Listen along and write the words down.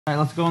All right,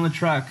 let's go in the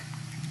truck.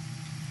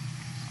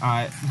 All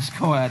right, let's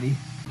go, Addie.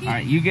 All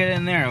right, you get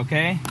in there,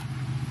 okay?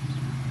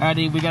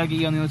 Addie, we gotta get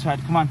you on the other side.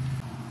 Come on.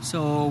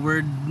 So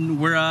we're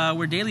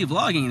daily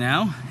vlogging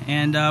now,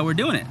 and we're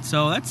doing it.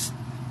 So that's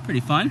pretty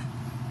fun.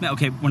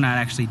 Okay, we're not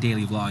actually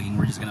daily vlogging.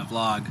 We're just gonna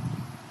vlog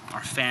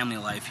our family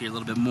life here a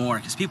little bit more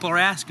because people are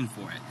asking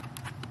for it.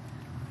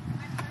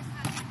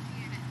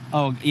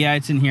 Oh yeah,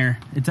 it's in here.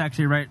 It's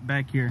actually right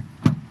back here.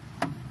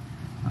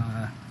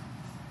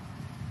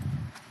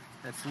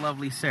 That's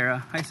lovely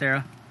Sarah. Hi,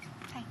 Sarah.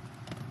 Hi.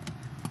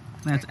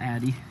 That's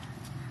Addie.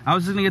 I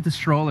was just gonna get the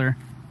stroller.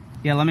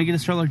 Yeah, let me get the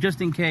stroller just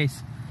in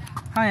case.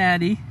 Hi,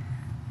 Addie.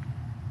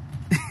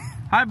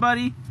 Hi,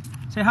 buddy.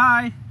 Say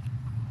hi.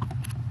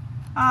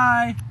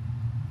 Hi.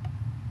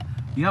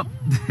 Yep.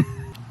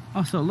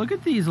 Also, look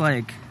at these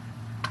like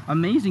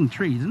amazing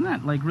trees. Isn't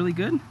that like really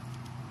good?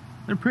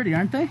 They're pretty,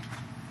 aren't they? I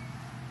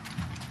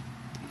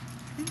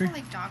think they're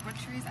like dogwood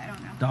trees. I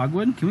don't know.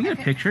 Dogwood? Can we get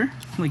a picture?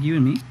 Like you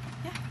and me?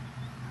 Yeah.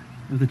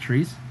 With the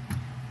trees?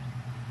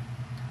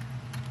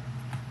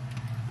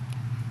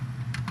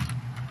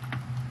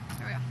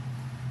 There we go.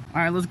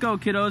 All right, let's go,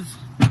 kiddos.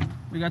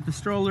 We got the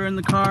stroller in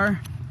the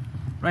car.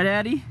 Right,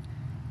 Addie?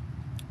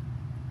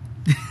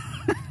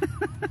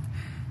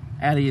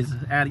 Addie,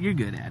 you're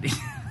good, Addie.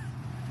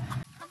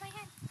 Oh my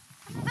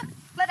God. Look,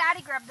 let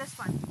Addie grab this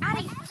one.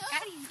 Addie, look,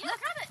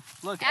 grab it.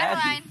 Look,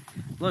 Adeline.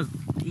 Addie. Look,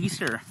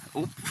 Easter.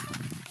 Oh.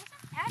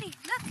 Addie,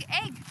 look,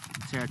 egg.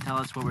 Sarah, tell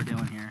us what we're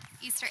doing here.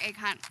 Easter egg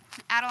hunt.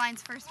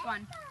 Adeline's first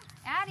one.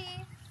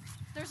 Addie.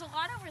 There's a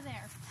lot over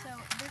there. So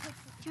there's like.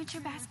 Do you want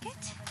your basket?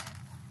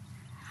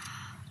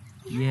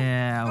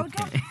 Yeah,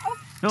 okay.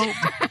 Nope.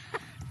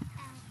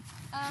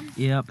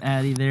 Yep,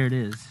 Addie, there it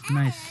is.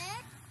 Nice.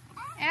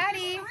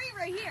 Addie.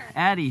 Right here.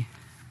 Addie.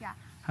 Yeah.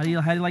 How do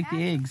you like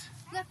the eggs?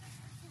 Look.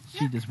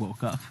 She just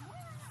woke up.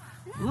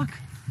 Look.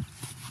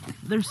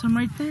 There's some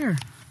right there.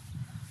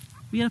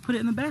 We gotta put it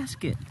in the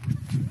basket.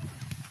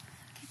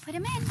 Put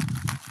him in.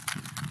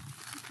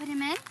 Put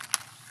him in.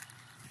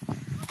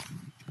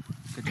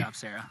 Good job,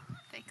 Sarah.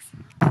 Thanks.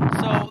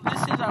 So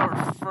this is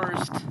our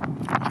first.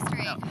 Easter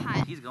egg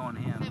hunt. He's going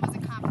If ham. it was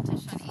a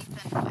competition,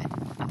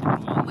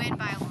 Ethan would win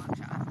by a long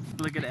shot.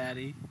 Look at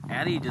Addie.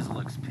 Addie just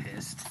looks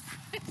pissed.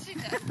 She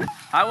does.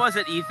 How was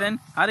it, Ethan?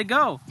 How'd it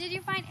go? Did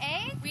you find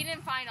eggs? We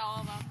didn't find all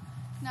of them.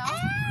 No.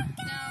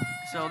 No.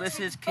 So this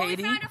is But we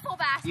Katie. found a full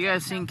basket. You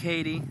guys seen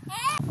Katie?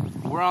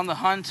 We're on the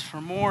hunt for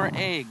more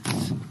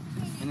eggs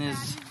in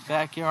his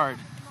backyard.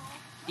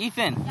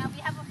 Ethan, Yeah, we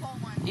have a full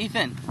one.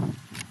 Ethan,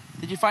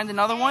 did you find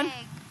another one?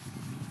 Egg.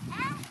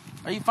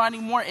 Are you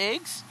finding more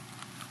eggs?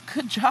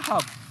 Good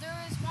job. There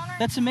is one or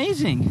That's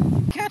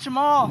amazing. Catch them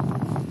all.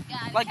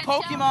 yeah, Like catch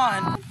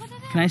Pokemon. them. Put it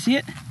in. Can I see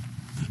it?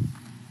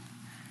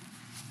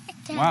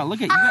 Wow,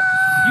 look at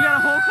you got a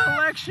whole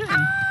collection.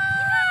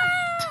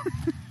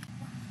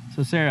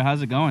 So Sarah,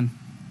 how's it going?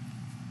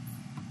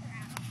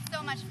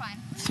 So much fun.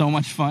 So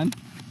much fun.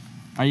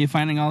 Are you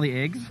finding all the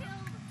eggs?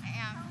 I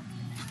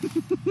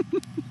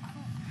am.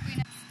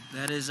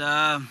 That is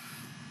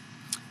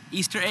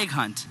Easter egg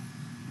hunt.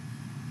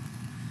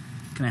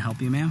 Can I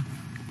help you, ma'am?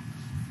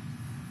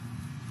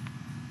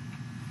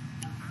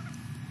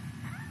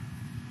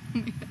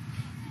 You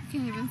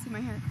can't even see my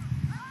hair.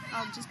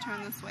 I'll just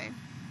turn this way.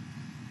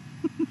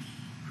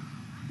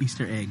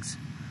 Easter eggs.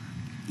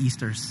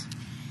 Easters.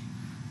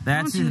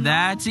 That's Don't you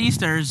know?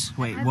 Easters.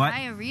 Wait, I've what?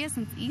 had diarrhea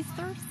since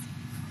Easter's.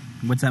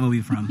 What's that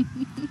movie from?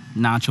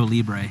 Nacho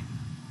Libre.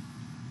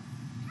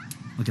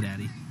 Look at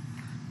Addie.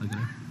 Look at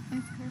her.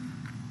 Ice cream.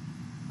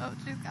 Oh,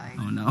 she's going.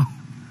 Oh no.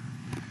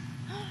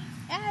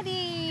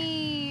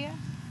 Addie!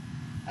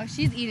 Oh,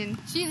 she's eating.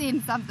 She's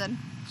eating something.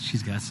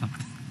 She's got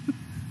something.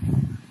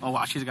 Oh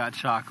wow, she's got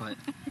chocolate.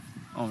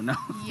 Oh no.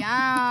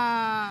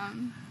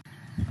 Yum.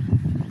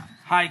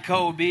 Hi,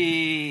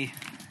 Kobe.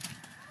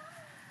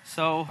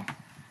 So,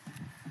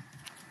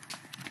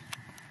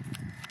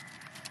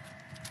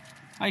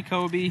 hi,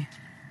 Kobe.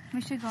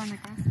 We should go on the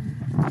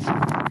grass.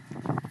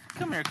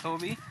 Come here,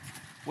 Kobe.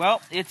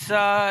 Well, is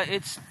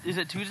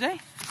it Tuesday?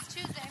 It's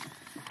Tuesday.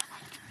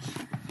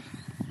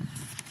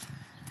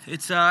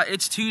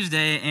 It's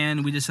Tuesday,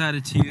 and we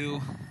decided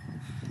to.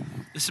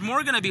 This is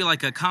more gonna be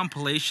like a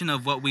compilation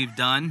of what we've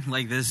done,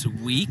 like this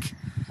week,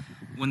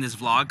 when this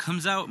vlog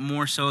comes out,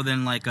 more so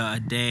than like a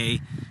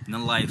day in the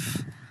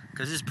life,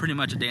 because this is pretty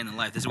much a day in the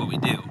life. This is what we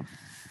do.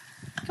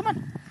 Come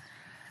on.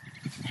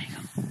 There you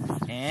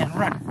go. And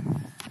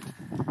run.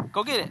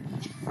 Go get it.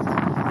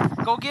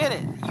 Go get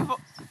it.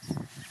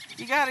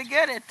 You gotta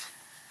get it.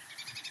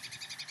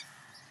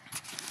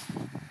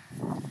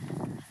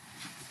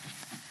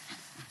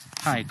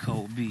 Hi,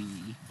 Kobe.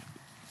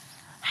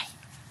 Hi.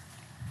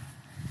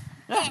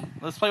 Yeah,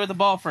 let's play with the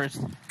ball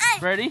first.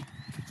 Ready?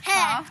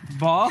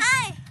 Ball.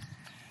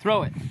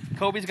 Throw it.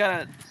 Kobe's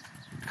got a.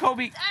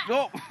 Kobe,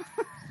 go.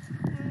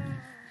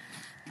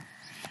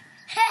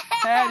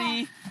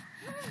 Patty.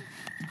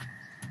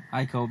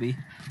 Hi, Kobe.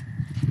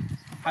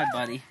 Hi,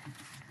 buddy.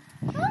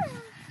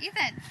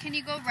 Ethan, can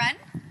you go run?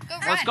 Go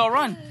run. Let's go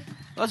run.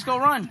 Let's go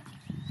run.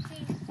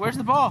 Where's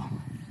the ball?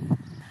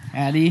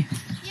 Addie.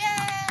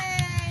 Yay!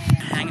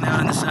 hanging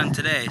out in the sun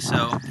today.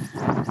 So